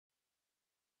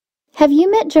Have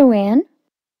you met Joanne?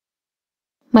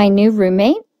 My new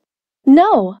roommate?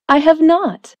 No, I have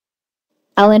not.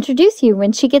 I'll introduce you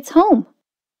when she gets home.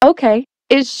 Okay,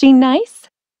 is she nice?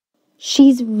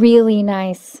 She's really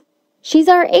nice. She's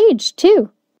our age,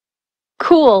 too.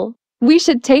 Cool. We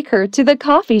should take her to the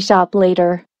coffee shop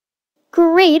later.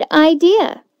 Great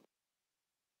idea.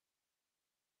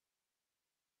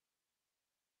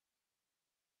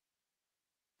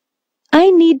 I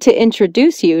need to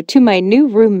introduce you to my new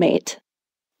roommate.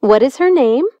 What is her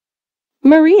name?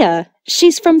 Maria.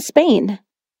 She's from Spain.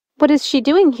 What is she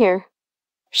doing here?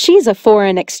 She's a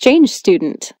foreign exchange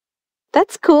student.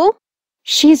 That's cool.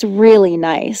 She's really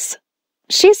nice.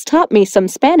 She's taught me some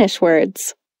Spanish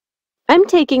words. I'm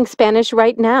taking Spanish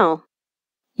right now.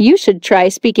 You should try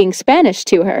speaking Spanish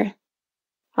to her.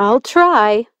 I'll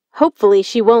try. Hopefully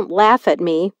she won't laugh at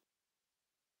me.